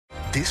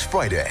This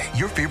Friday,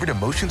 your favorite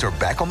emotions are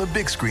back on the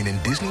big screen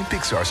in Disney and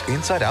Pixar's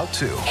Inside Out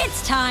 2.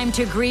 It's time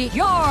to greet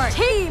your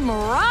Team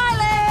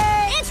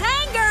Riley. It's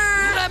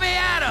anger. Let me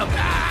at him.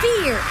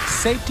 Fear.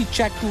 Safety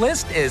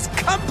checklist is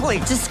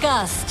complete.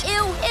 Disgust.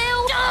 Ew.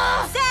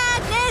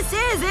 Sadness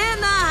is in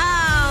the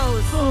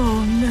house.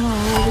 Oh, no.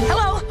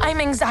 Hello, I'm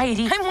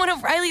anxiety. I'm one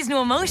of Riley's new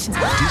emotions.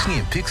 Disney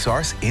and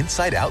Pixar's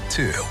Inside Out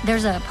 2.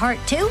 There's a part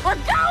 2? We're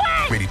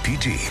going! Rated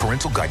PG.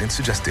 Parental guidance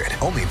suggested.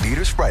 Only in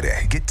theaters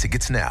Friday. Get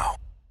tickets now.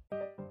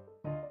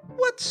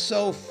 What's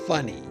so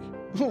funny?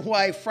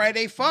 Why,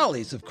 Friday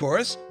Follies, of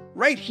course,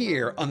 right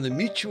here on the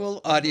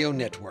Mutual Audio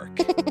Network.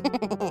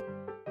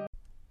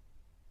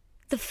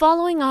 The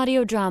following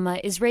audio drama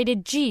is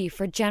rated G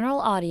for general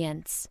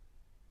audience.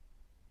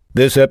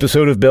 This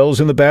episode of Bells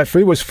in the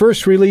Batfry was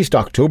first released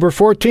October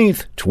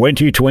 14th,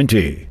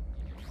 2020.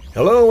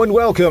 Hello and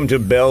welcome to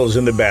Bells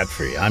in the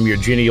Batfry. I'm your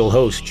genial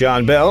host,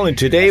 John Bell, and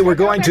today we're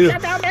going to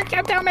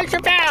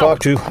talk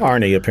to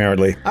Arnie,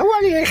 apparently. I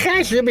wanted to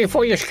catch you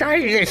before you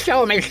started the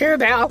show, Mr.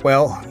 Bell.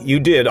 Well, you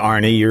did,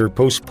 Arnie. You're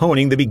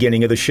postponing the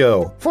beginning of the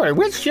show. For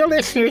which your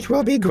listeners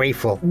will be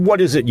grateful.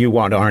 What is it you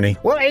want,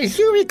 Arnie? Well, as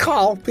you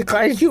recall,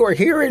 because you were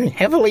here and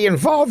heavily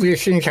involved in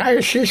this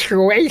entire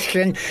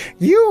situation,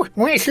 you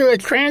went through a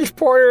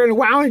transporter and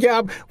wound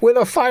up with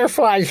a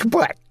firefly's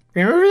butt.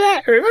 Remember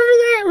that?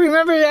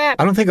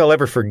 I don't think I'll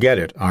ever forget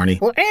it,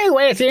 Arnie. Well,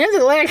 anyway, at the end of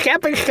the last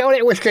episode,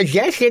 it was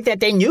suggested that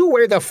they knew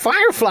where the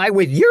firefly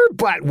with your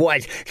butt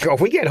was. So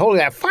if we get hold of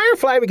that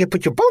firefly, we can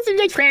put you both in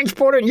the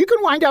transporter and you can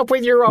wind up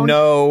with your own...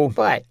 No.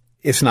 Butt.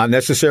 It's not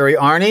necessary,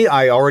 Arnie.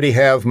 I already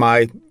have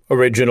my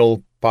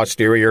original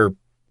posterior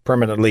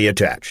permanently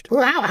attached.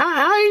 Well,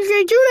 how did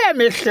you do that,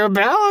 Mr.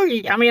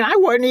 Bell? I mean, I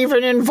wasn't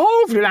even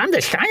involved, and I'm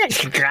the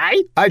science guy.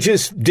 I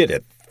just did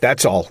it.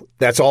 That's all.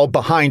 That's all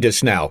behind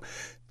us now.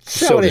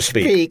 So to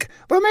speak.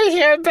 But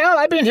Mr. Bell,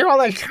 I've been here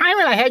all the time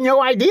and I had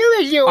no idea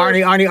that you were...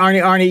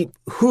 Arnie,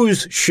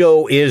 whose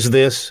show is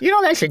this? You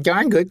know, that's a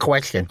darn good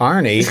question.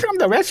 Arnie. Some of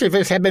the rest of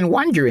us have been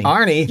wondering.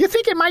 Arnie. You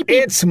think it might be...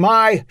 It's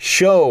my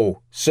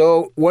show.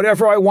 So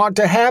whatever I want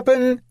to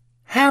happen,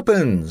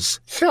 happens.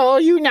 So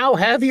you now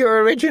have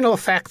your original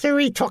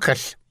factory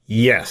tuchus?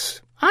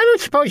 Yes. I don't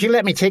suppose you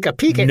let me take a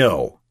peek at...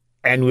 No.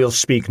 And we'll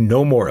speak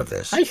no more of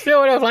this. I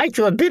sure would have liked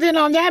to have bid in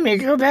on that,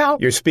 Mr. Bell.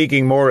 You're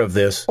speaking more of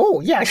this.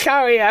 Oh, yeah,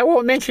 sorry. I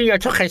won't mention your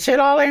tuchus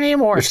at all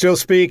anymore. You're still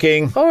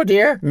speaking. Oh,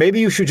 dear. Maybe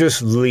you should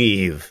just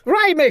leave.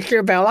 Right,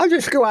 Mr. Bell. I'll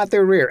just go out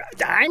the rear.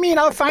 I mean,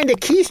 I'll find the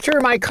keys to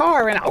my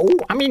car and,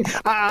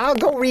 I'll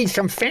go read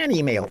some fan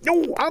email.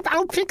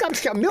 I'll pick up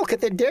some milk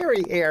at the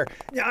dairy air.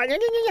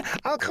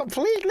 I'll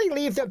completely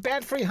leave the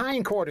Batfry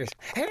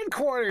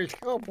headquarters.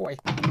 Oh, boy.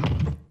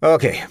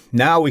 Okay,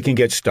 now we can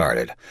get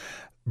started.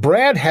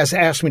 Brad has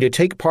asked me to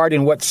take part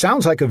in what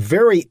sounds like a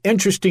very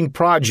interesting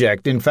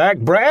project. In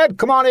fact, Brad,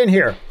 come on in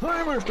here.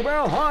 Hi, Mr.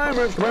 Bell. Hi,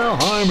 Mr. Bell.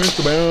 Hi,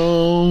 Mr.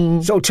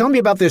 Bell. So tell me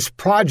about this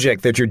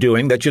project that you're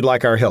doing that you'd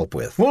like our help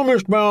with. Well,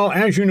 Mr. Bell,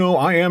 as you know,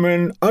 I am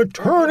an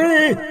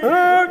attorney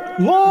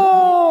at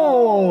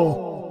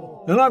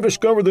law. And I've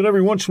discovered that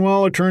every once in a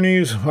while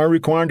attorneys are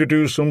required to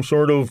do some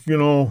sort of,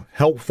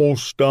 helpful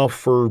stuff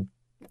for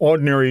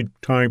ordinary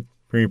type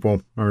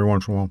people every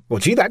once in a while. Well,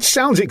 gee, that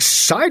sounds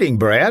exciting,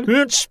 Brad.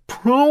 It's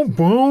pro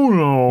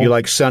bono. You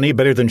like Sonny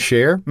better than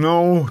Cher?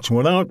 No, it's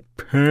without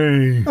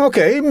pay.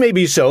 Okay,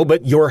 maybe so,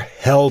 but you're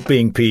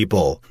helping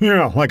people.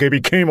 Yeah, like I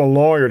became a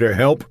lawyer to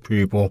help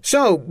people.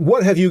 So,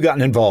 what have you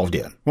gotten involved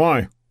in?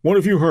 Why? What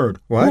have you heard?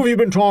 What? Who have you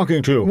been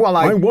talking to? Well,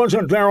 I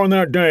wasn't there on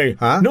that day.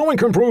 Huh? No one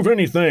can prove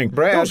anything.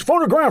 Brad. Those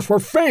photographs were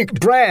faked.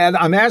 Brad,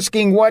 I'm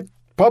asking what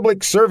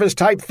public service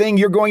type thing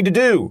you're going to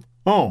do.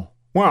 Oh.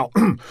 Well,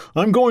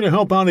 I'm going to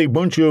help out a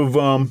bunch of,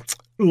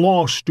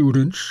 law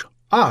students.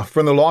 Ah,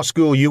 from the law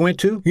school you went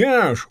to?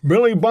 Yes,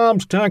 Billy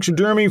Bob's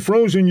Taxidermy,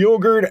 Frozen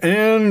Yogurt,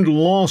 and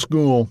law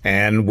school.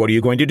 And what are you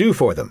going to do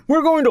for them?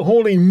 We're going to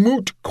hold a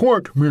moot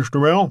court,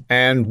 Mr. Bell.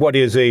 And what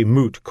is a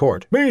moot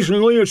court?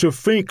 Basically, it's a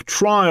fake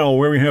trial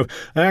where we have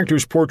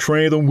actors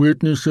portray the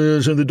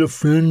witnesses and the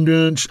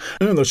defendants,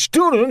 and the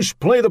students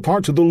play the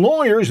parts of the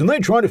lawyers, and they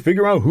try to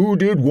figure out who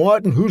did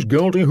what and who's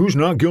guilty, who's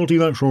not guilty,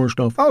 that sort of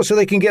stuff. Oh, so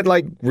they can get,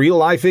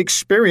 real-life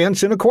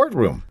experience in a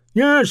courtroom.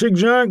 Yes,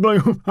 exactly.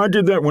 I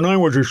did that when I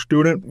was a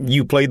student.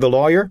 You played the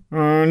lawyer?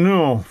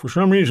 No. For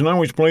some reason, I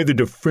always played the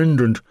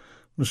defendant.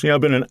 You see,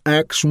 I've been an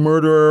axe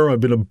murderer,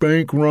 I've been a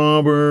bank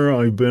robber,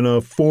 I've been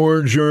a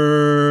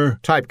forger.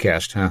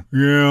 Typecast, huh?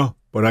 Yeah.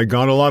 But I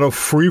got a lot of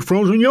free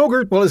frozen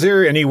yogurt. Well, is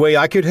there any way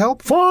I could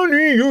help?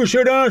 Funny you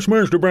should ask,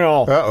 Mr.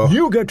 Bell. Uh-oh.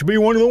 You get to be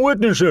one of the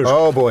witnesses.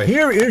 Oh, boy.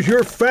 Here is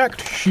your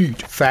fact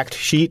sheet. Fact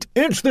sheet?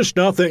 It's the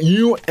stuff that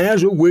you,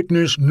 as a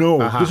witness, know.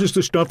 Uh-huh. This is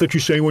the stuff that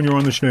you say when you're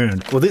on the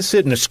stand. Well, this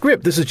isn't a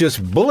script. This is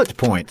just bullet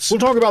points. We'll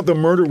talk about the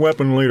murder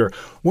weapon later.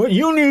 What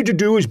you need to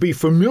do is be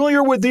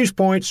familiar with these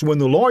points. When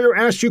the lawyer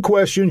asks you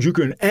questions, you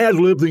can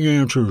ad-lib the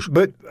answers.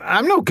 But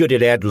I'm no good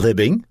at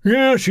ad-libbing.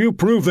 Yes, you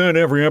prove that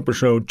every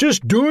episode.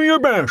 Just do your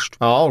best.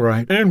 All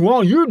right. And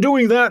while you're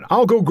doing that,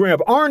 I'll go grab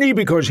Arnie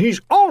because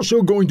he's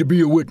also going to be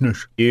a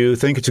witness. You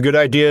think it's a good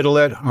idea to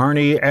let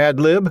Arnie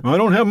ad-lib? I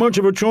don't have much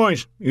of a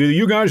choice. Either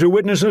you guys are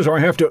witnesses or I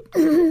have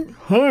to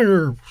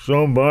hire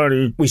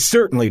somebody. We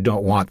certainly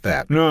don't want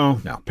that. No.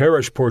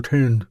 Perish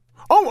portend.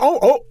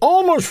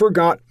 Almost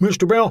forgot,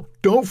 Mr. Bell.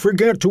 Don't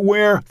forget to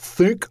wear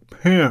thick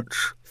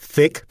pants.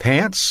 Thick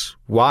pants?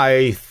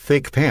 Why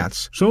thick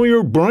pants? So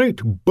your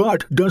bright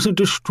butt doesn't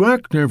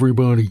distract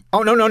everybody.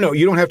 Oh, no.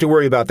 You don't have to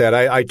worry about that.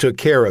 I took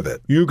care of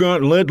it. You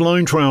got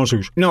lead-lined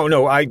trousers.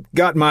 No. I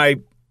got my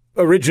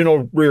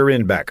original rear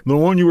end back. The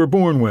one you were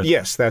born with?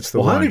 Yes, that's the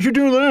one. Well, how did you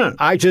do that?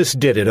 I just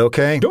did it,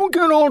 okay? Don't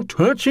get all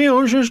touchy. I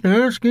was just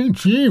asking.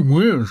 Gee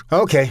whiz.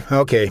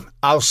 Okay.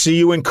 I'll see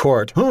you in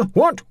court. Huh?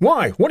 What?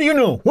 Why? What do you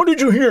know? What did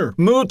you hear?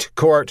 Moot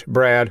court,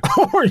 Brad.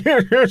 Oh,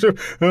 yes,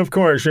 of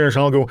course, yes.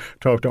 I'll go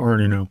talk to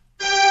Arnie now.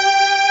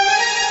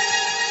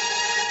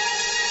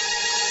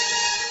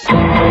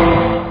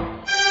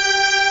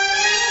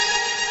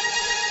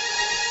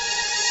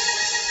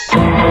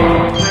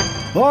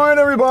 All right,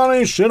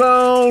 everybody, sit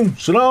down.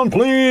 Sit down,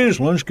 please.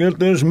 Let's get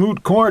this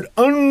moot court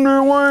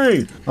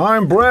underway.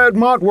 I'm Brad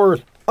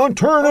Motworth,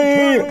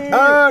 attorney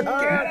at...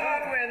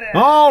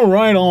 All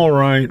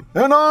right.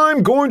 And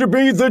I'm going to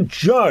be the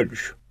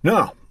judge.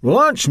 Now,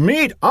 let's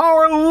meet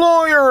our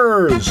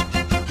lawyers.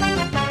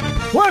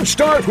 Let's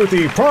start with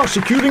the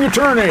prosecuting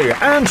attorney.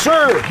 And,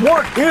 sir,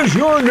 what is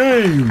your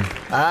name?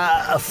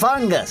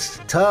 Fungus.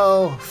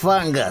 Toe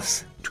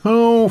fungus.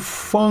 Toe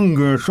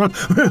fungus.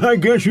 I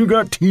guess you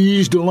got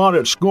teased a lot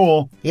at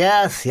school.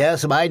 Yes,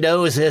 my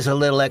nose is a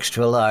little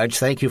extra large.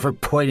 Thank you for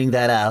pointing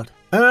that out.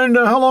 And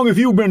how long have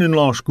you been in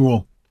law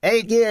school?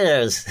 8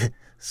 years.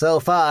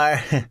 So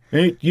far.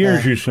 8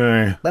 years, you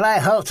say? But I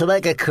hope to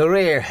make a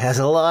career as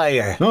a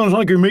lawyer. Sounds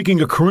like you're making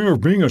a career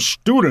of being a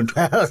student.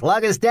 As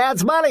long as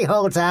Dad's money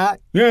holds out.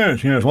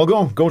 Yes. Well,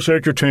 go sit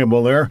at your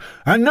table there.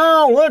 And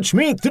now let's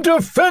meet the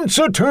defense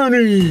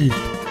attorney.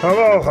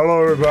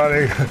 Hello,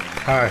 everybody.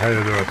 Hi, how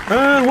you doing?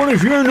 And what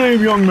is your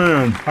name, young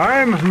man?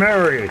 I'm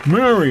Mary.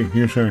 Mary,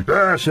 you say?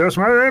 Yes,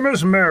 my name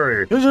is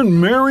Mary. Isn't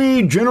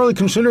Mary generally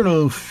considered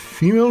a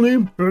female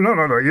name?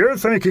 No, you're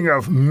thinking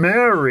of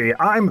Mary.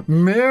 I'm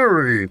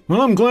Mary.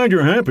 Well, I'm glad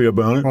you're happy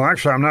about it. Well,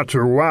 actually, I'm not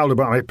too wild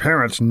about my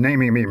parents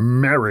naming me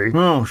Mary.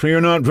 Oh, so you're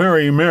not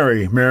very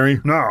Mary.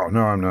 No,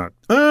 I'm not.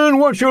 And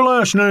what's your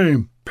last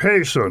name?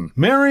 Payson.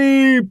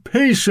 Mary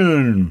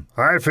Payson.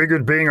 I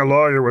figured being a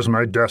lawyer was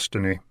my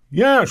destiny.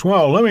 Yes,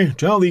 well, let me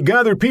tell the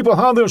gathered people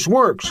how this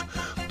works.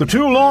 The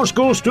two law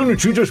school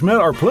students you just met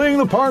are playing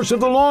the parts of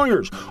the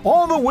lawyers.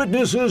 All the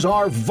witnesses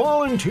are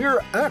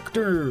volunteer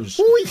actors.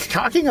 Ooh, he's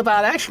talking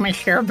about us,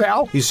 Mr.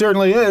 Bell. He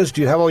certainly is.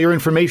 Do you have all your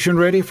information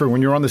ready for when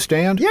you're on the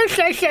stand? Yes,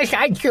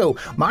 I do.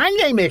 My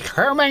name is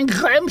Herman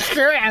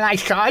Grimster, and I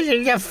saw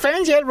the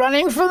defendant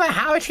running from the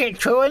house at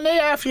 2 in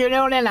the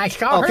afternoon, and I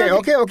saw her...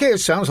 Okay. It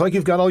sounds like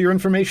you've got all your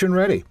information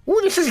ready. Ooh,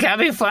 this is going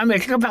to be fun,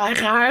 Mr.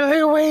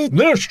 Bell. Wait.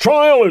 This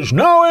trial is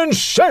now in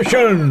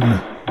session.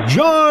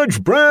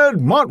 Judge Brad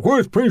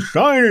Motworth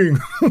presiding.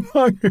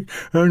 I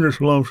just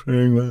love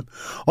saying that.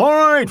 All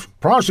right,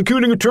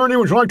 prosecuting attorney,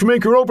 would you like to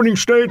make your opening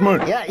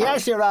statement?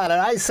 Yes, Your Honor,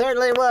 I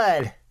certainly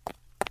would.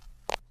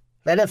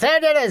 The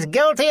defendant is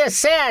guilty as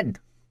sin.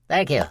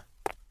 Thank you.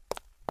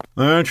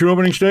 That's your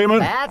opening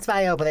statement? That's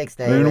my opening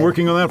statement. Been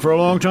working on that for a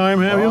long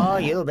time, have you? Oh,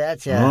 you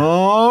betcha.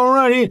 All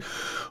righty.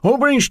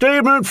 Opening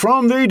statement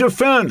from the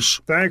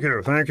defense. Thank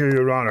you,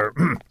 Your Honor.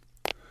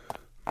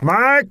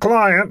 My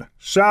client,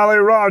 Sally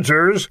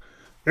Rogers,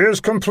 is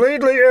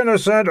completely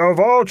innocent of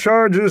all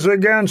charges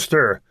against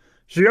her.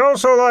 She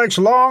also likes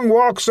long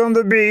walks on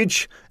the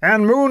beach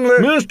and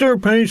moonlit...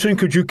 Mr. Payson,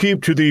 could you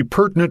keep to the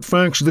pertinent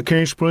facts of the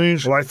case,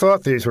 please? Well, I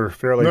thought these were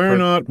fairly... They're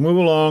not. Move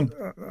along.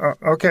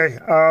 Okay.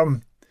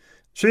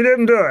 She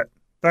didn't do it.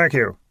 Thank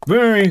you.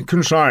 Very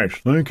concise.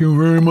 Thank you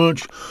very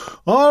much.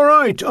 All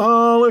right.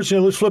 Let's see.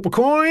 Let's flip a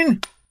coin.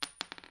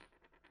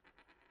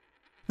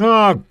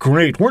 Oh,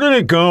 great. Where did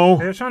it go?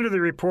 It's under the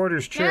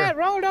reporter's chair. Yeah, it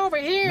rolled over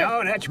here.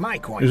 No, that's my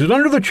coin. Is it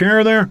under the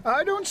chair there?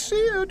 I don't see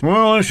it.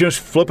 Well, let's just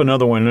flip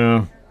another one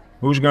now.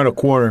 Who's got a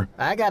quarter?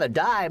 I got a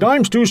dime.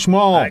 Dime's too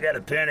small. I got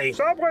a penny.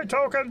 Subway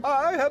token.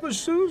 I have a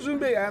Susan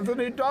B.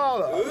 Anthony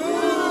dollar.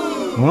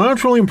 Well,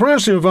 that's really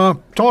impressive.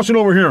 Toss it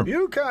over here.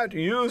 You can't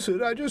use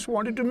it. I just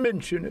wanted to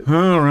mention it.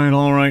 All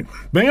right.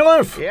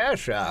 Bailiff?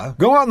 Yes, sir.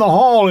 Go out in the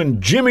hall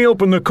and jimmy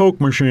open the Coke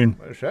machine.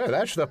 Sir,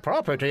 that's the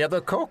property of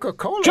the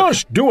Coca-Cola.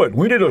 Just do it.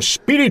 We did a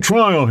speedy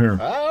trial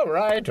here. All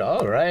right.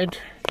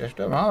 Just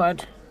a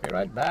moment. Be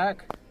right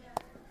back.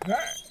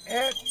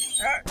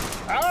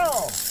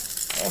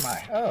 Oh,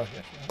 my. Oh,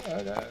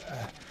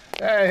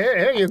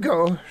 here you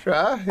go,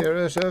 sir. Here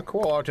is a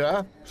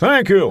quarter.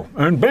 Thank you.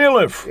 And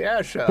bailiff?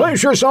 Yes, sir.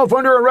 Place yourself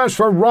under arrest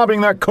for robbing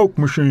that Coke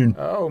machine.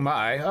 Oh,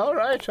 my. All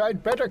right.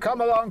 I'd better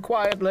come along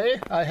quietly.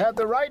 I have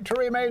the right to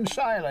remain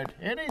silent.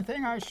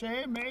 Anything I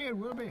say may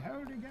and will be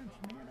held against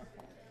me.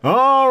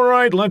 All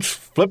right. Let's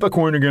flip a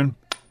coin again.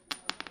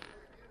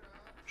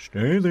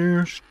 Stay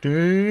there.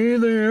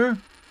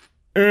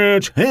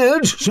 It's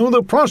heads, so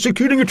the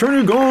prosecuting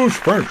attorney goes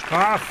first.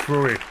 Ah,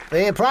 phooey.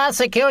 The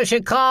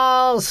prosecution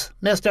calls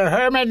Mr.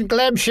 Herman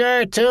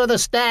Glimsher to the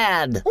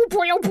stand. Oh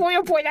boy,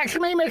 that's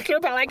me, Mr.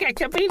 Bell. I get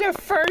to be the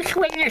first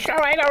witness. All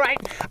right.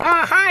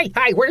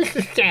 Hi, where's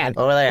the stand?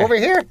 Over there. Over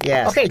here?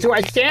 Yes. Okay, do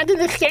I stand in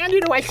the stand or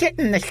do I sit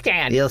in the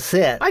stand? You'll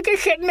sit. I can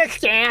sit in the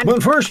stand.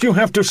 But first you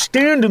have to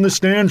stand in the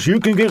stand so you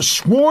can get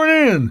sworn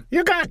in.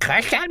 You're gonna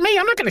cuss at me?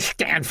 I'm not gonna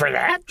stand for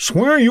that.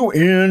 Swear you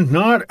in,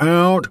 not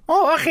out.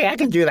 Oh, okay, I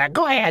can do that.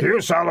 Go ahead. Do you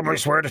solemnly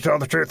swear to tell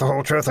the truth, the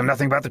whole truth, and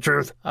nothing but the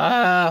truth?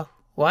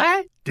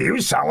 What? Do you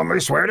solemnly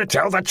swear to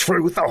tell the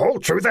truth, the whole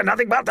truth, and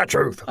nothing but the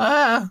truth?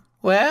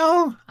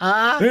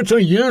 It's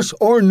a yes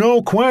or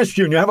no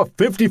question. You have a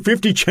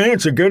 50-50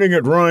 chance of getting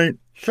it right.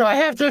 So I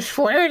have to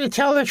swear to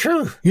tell the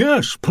truth?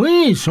 Yes,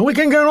 please, so we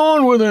can get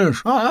on with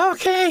this. Oh,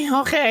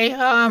 okay.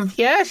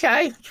 Yes,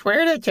 I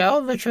swear to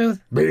tell the truth.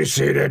 Be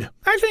seated.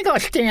 I think I'll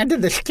stand in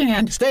the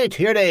stand. State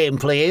your name,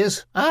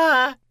 please.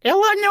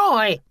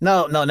 Illinois.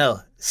 No.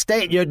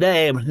 State your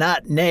name,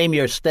 not name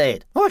your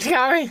state. Oh,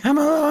 sorry, I'm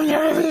a little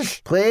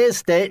nervous. Please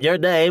state your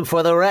name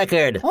for the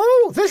record.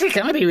 Oh, this is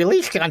going to be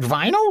released on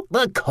vinyl?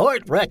 The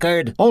court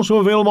record. Also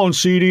available on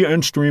CD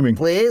and streaming.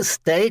 Please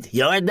state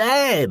your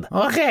name.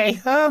 Okay,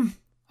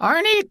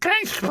 Arnie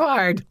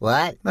Kunstbard.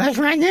 What? That's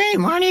my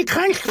name, Arnie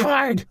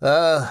Kunstbard.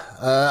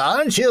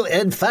 Aren't you,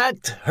 in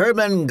fact,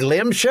 Herman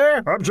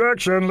Glimsher?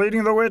 Objection,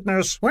 leading the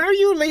witness. Where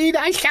you lead,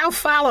 I shall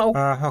follow.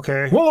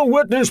 Okay. Will the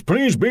witness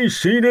please be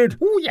seated?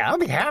 Oh, yeah, I'll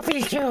be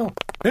happy to.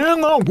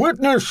 In the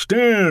witness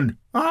stand.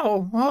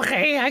 Oh,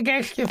 okay, I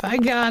guess if I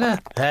gotta.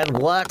 And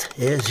what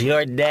is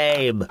your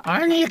name?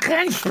 Arnie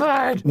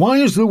Kunstbard. Why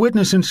is the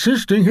witness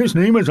insisting his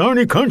name is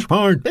Arnie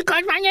Kunstbard?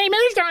 Because my name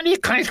is Arnie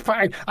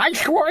Kunstbard. I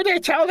swore to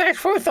tell the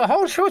truth, the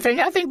whole truth, and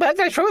nothing but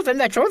the truth,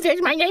 and the truth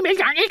is my name is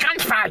Arnie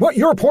Kunstbard. But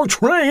you're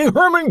portraying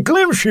Herman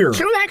Glimsher.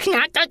 So that's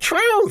not the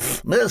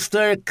truth.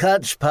 Mr.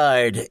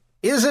 Kunstbard,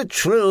 is it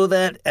true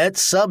that at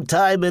some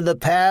time in the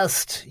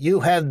past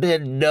you have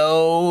been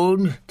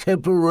known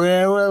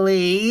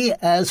temporarily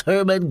as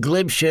Herman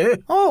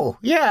Glimsher? Oh,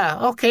 yeah,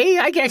 okay,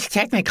 I guess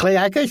technically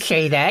I could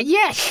say that,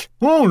 yes.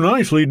 Oh,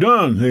 nicely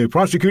done. The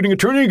prosecuting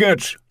attorney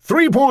gets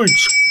 3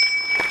 points.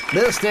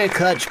 Mr.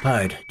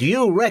 Kunstbard, do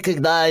you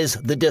recognize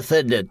the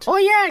defendant? Oh,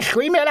 yes,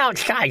 we met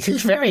outside.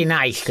 She's very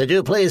nice. Could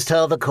you please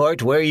tell the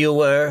court where you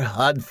were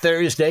on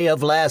Thursday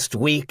of last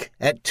week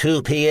at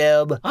 2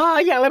 p.m.? Oh,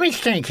 yeah, let me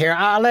think here.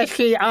 Let's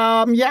see.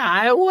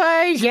 I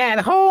was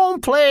at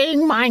home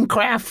playing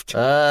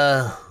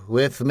Minecraft.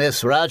 With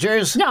Miss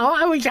Rogers? No,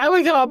 I was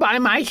all by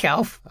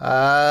myself.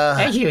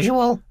 As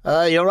usual.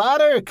 Your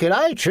Honor, could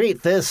I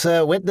treat this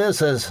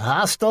witness as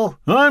hostile?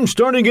 I'm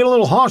starting to get a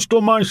little hostile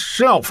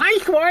myself. I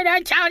swore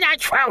to tell the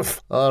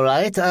truth. All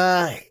right.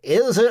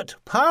 Is it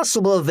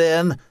possible,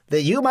 then,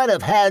 that you might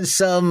have had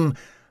some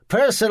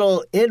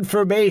personal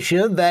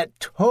information that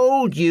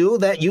told you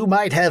that you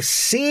might have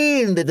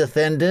seen the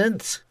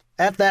defendant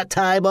at that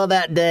time on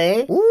that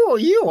day? Ooh,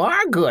 you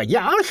are good.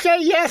 Yeah, I'll say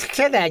yes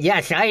to that.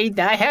 Yes, I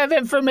have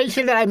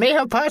information that I may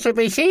have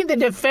possibly seen the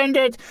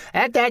defendant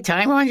at that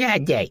time on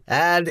that day.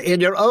 And in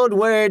your own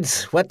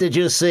words, what did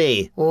you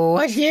see?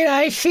 What did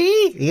I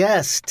see?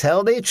 Yes,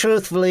 tell me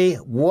truthfully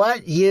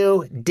what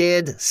you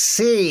did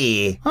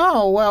see.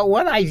 Oh, well,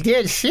 what I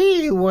did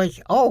see was,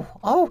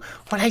 what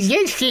I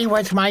did see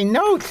was my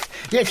notes.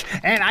 Yes,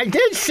 and I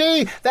did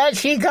see that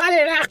she got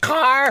in a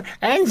car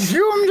and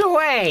zoomed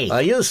away.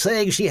 Are you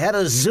saying she had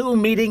a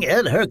Zoom meeting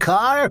in her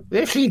car?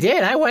 If she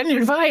did, I wasn't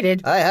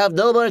invited. I have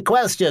no more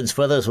questions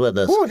for this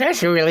witness. Oh,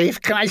 that's a relief.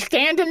 Can I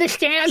stand in the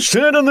stand?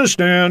 Sit in the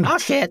stand. I'll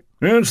sit.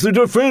 It's the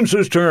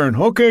defense's turn.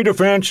 Okay,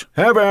 defense,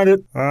 have at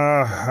it.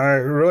 I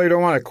really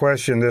don't want to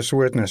question this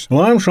witness.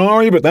 Well, I'm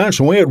sorry, but that's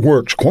the way it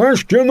works.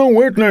 Question the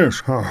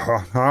witness.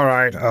 Oh, all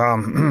right.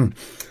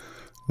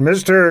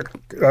 Mr.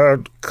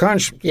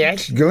 Kunst...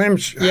 Yes?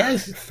 Glimch...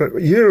 Yes?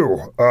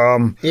 You,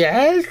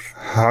 Yes?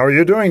 how are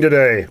you doing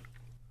today?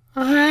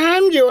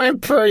 I'm doing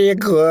pretty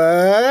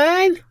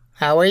good.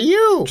 How are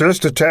you?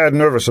 Just a tad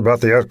nervous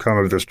about the outcome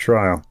of this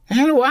trial.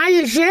 And why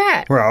is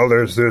that? Well,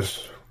 there's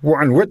this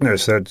one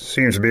witness that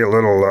seems to be a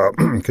little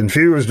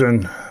confused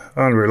and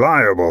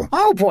unreliable.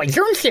 Oh, boy,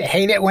 don't you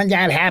hate it when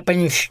that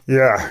happens?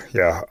 Yeah.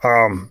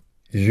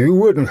 You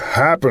wouldn't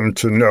happen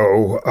to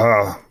know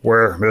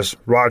where Miss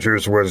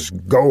Rogers was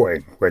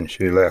going when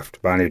she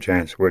left, by any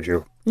chance, would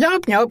you?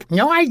 Nope,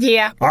 no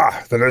idea.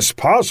 Then it's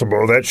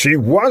possible that she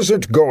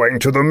wasn't going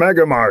to the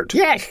Megamart.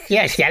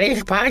 Yes, that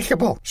is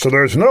possible. So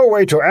there's no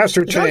way to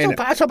ascertain... It's also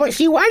possible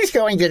she was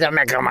going to the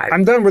Megamart.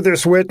 I'm done with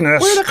this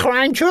witness. Where the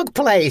crime took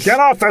place. Get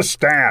off the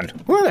stand.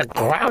 What a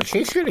grouch.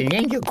 They should have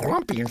named you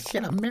Grumpy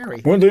instead of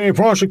Mary. Would the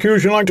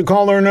prosecution like to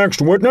call their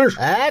next witness?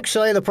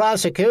 Actually, the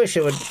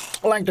prosecution would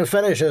like to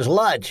finish his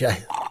lunch.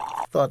 I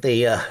thought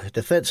the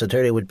defense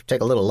attorney would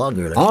take a little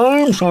longer.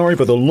 I'm sorry,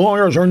 but the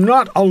lawyers are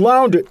not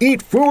allowed to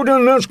eat food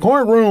in this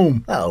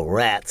courtroom. Oh,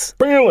 rats.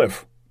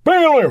 Bailiff!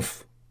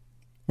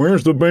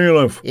 Where's the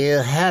bailiff? You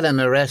had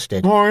him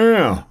arrested. Oh,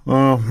 yeah.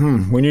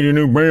 We need a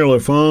new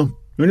bailiff, huh?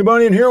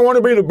 Anybody in here want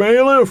to be the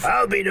bailiff?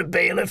 I'll be the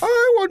bailiff.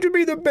 I want to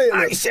be the bailiff.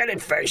 I said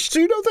it first. So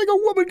you don't think a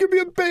woman can be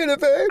a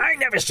bailiff, eh? I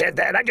never said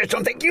that. I just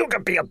don't think you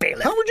can be a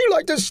bailiff. How would you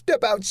like to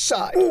step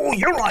outside? Oh,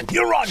 you're on,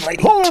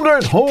 lady.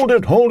 Hold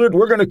it.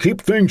 We're going to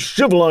keep things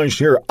civilized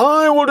here.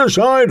 I will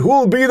decide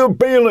who'll be the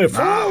bailiff.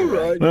 All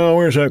right. Now,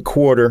 where's that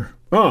quarter?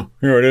 Oh,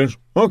 here it is.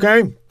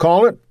 Okay,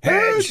 call it.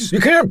 Heads. You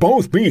can't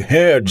both be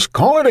heads.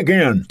 Call it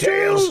again.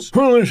 Tails.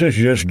 Well, this is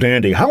just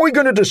dandy. How are we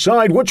going to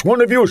decide which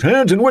one of you is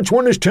heads and which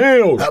one is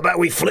tails? How about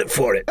we flip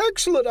for it?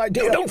 Excellent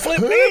idea. Don't flip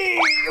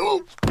me.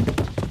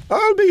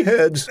 I'll be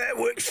heads. That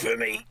works for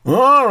me.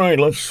 All right,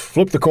 let's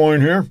flip the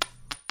coin here.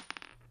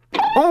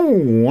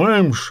 Oh,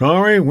 I'm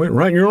sorry. Went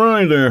right in your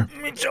eye there.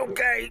 It's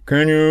okay.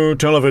 Can you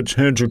tell if it's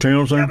heads or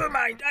tails there? Never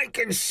mind. I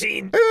can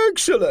see.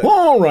 Excellent.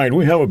 All right,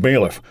 we have a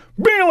bailiff.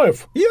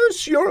 Bailiff!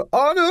 Yes, Your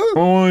Honor.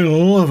 Oh, I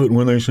love it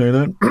when they say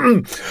that.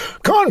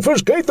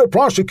 Confiscate the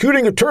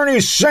prosecuting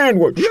attorney's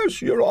sandwich.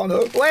 Yes, Your Honor.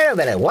 Wait a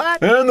minute,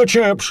 what? And the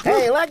chips.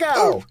 Hey, let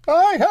go.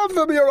 I have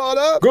them, Your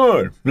Honor.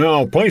 Good.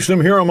 Now, place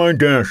them here on my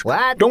desk.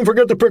 What? Don't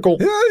forget the pickle.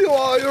 Here you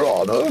are, Your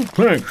Honor.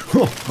 Thanks.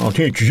 I'll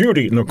teach you to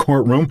eat in the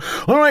courtroom.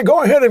 All right,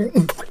 go ahead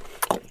and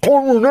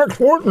call the next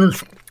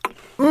witness.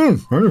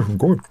 That is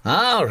good.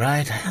 All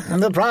right.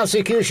 The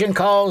prosecution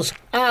calls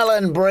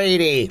Alan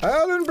Brady.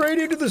 Alan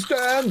Brady to the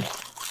stand.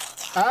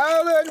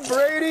 Alan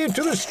Brady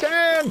to the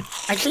stand.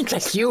 I think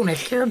that's you,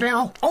 Mr.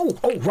 Bell. Oh,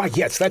 right,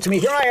 yes, that's me.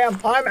 Here I am.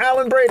 I'm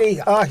Alan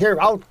Brady. Here,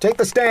 I'll take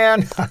the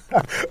stand.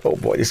 Oh,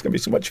 boy, this is going to be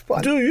so much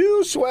fun. Do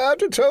you swear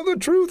to tell the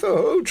truth, the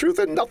whole truth,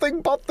 and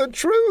nothing but the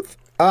truth?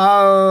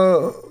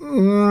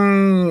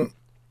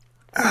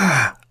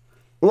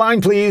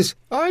 Line, please.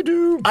 I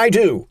do. I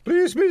do.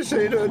 Please be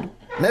seated.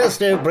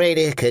 Mr.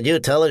 Brady, could you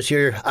tell us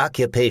your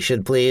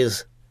occupation,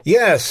 please?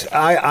 Yes,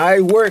 I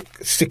work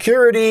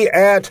security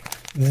at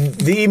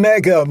the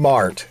Mega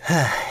Mart.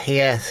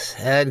 Yes.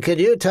 And could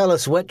you tell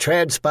us what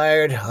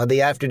transpired on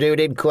the afternoon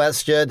in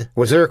question?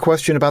 Was there a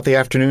question about the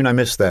afternoon? I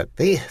missed that.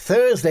 The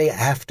Thursday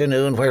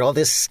afternoon where all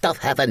this stuff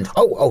happened.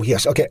 Oh,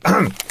 yes, okay.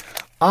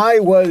 I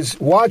was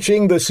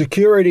watching the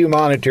security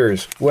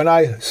monitors when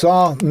I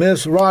saw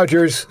Miss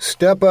Rogers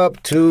step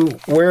up to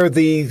where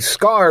the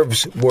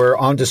scarves were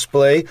on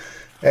display,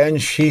 and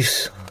she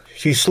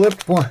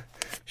slipped one.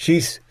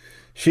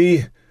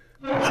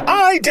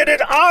 I did it!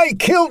 I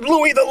killed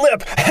Louis the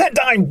Lip, and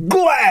I'm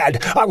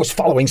glad! I was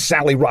following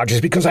Sally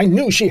Rogers because I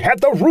knew she had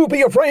the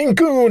Ruby of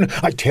Rangoon.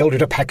 I tailed her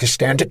to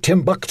Pakistan, to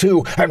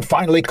Timbuktu, and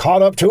finally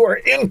caught up to her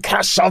in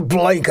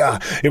Casablanca.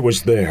 It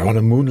was there on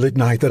a moonlit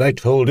night that I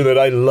told her that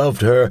I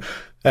loved her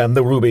and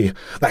the Ruby.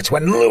 That's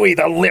when Louis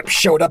the Lip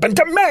showed up and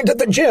demanded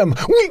the gem.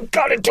 We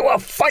got into a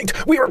fight.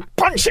 We were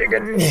punching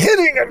and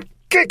hitting and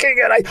kicking,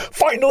 and I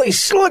finally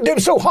slugged him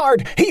so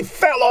hard he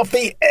fell off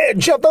the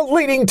edge of the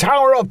Leaning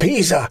Tower of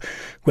Pisa.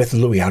 With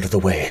Louis out of the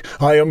way,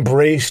 I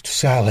embraced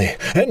Sally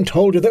and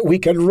told her that we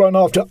could run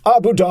off to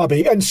Abu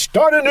Dhabi and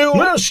start a new...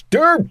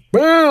 Mr.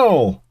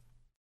 Bell!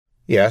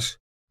 Yes?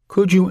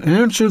 Could you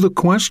answer the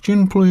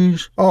question,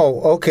 please?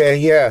 Oh, okay,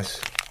 yes.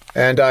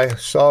 And I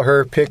saw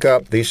her pick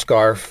up the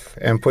scarf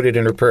and put it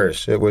in her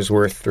purse. It was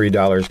worth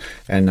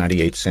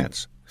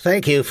 $3.98.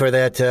 Thank you for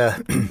that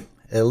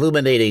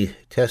illuminating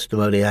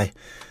testimony. I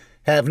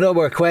have no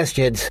more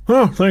questions.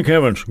 Oh, thank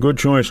heavens. Good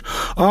choice.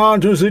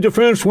 Does the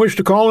defense wish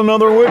to call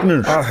another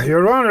witness?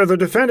 Your Honor, the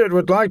defendant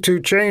would like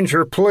to change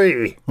her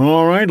plea.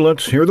 All right,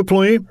 let's hear the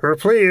plea. Her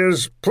plea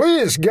is,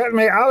 please get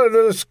me out of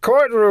this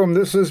courtroom.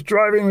 This is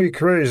driving me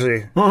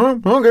crazy.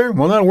 Okay,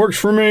 well, that works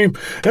for me.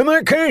 In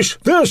that case,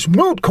 this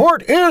moot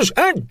court is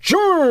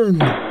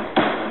adjourned.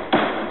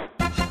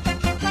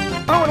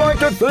 I would like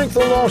to thank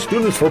the law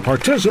students for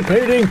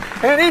participating,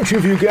 and each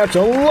of you gets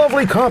a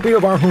lovely copy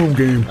of our home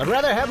game. I'd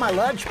rather have my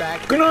lunch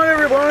back. Good night,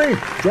 everybody.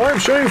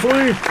 Drive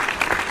safely.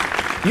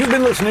 You've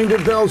been listening to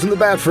Bells in the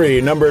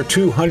Batfry, number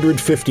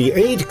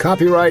 258,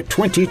 copyright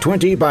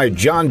 2020 by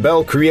John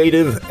Bell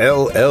Creative,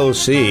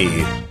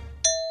 LLC.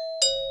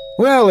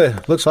 Well,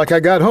 it looks like I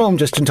got home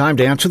just in time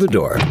to answer the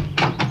door.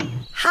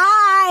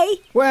 Hi.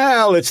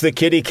 Well, it's the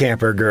kitty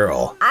camper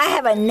girl. I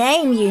have a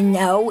name, you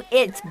know.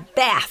 It's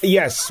Beth.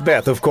 Yes,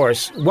 Beth, of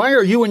course. Why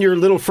are you and your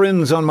little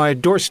friends on my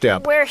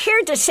doorstep? We're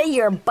here to see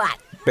your butt.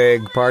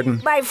 Beg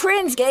pardon? My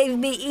friends gave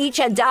me each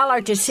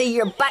 $1 to see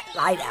your butt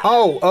light up.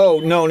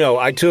 Oh, no.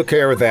 I took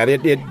care of that.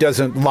 It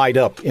doesn't light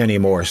up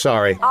anymore.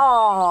 Sorry.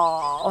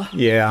 Oh.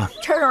 Yeah.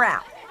 Turn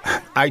around.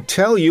 I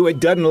tell you, it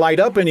doesn't light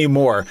up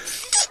anymore.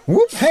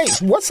 Whoop, hey,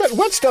 what's that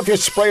wet stuff you're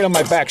spraying on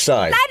my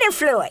backside? Lighter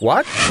fluid.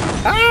 What?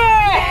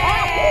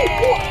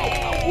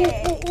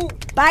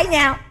 Bye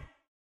now.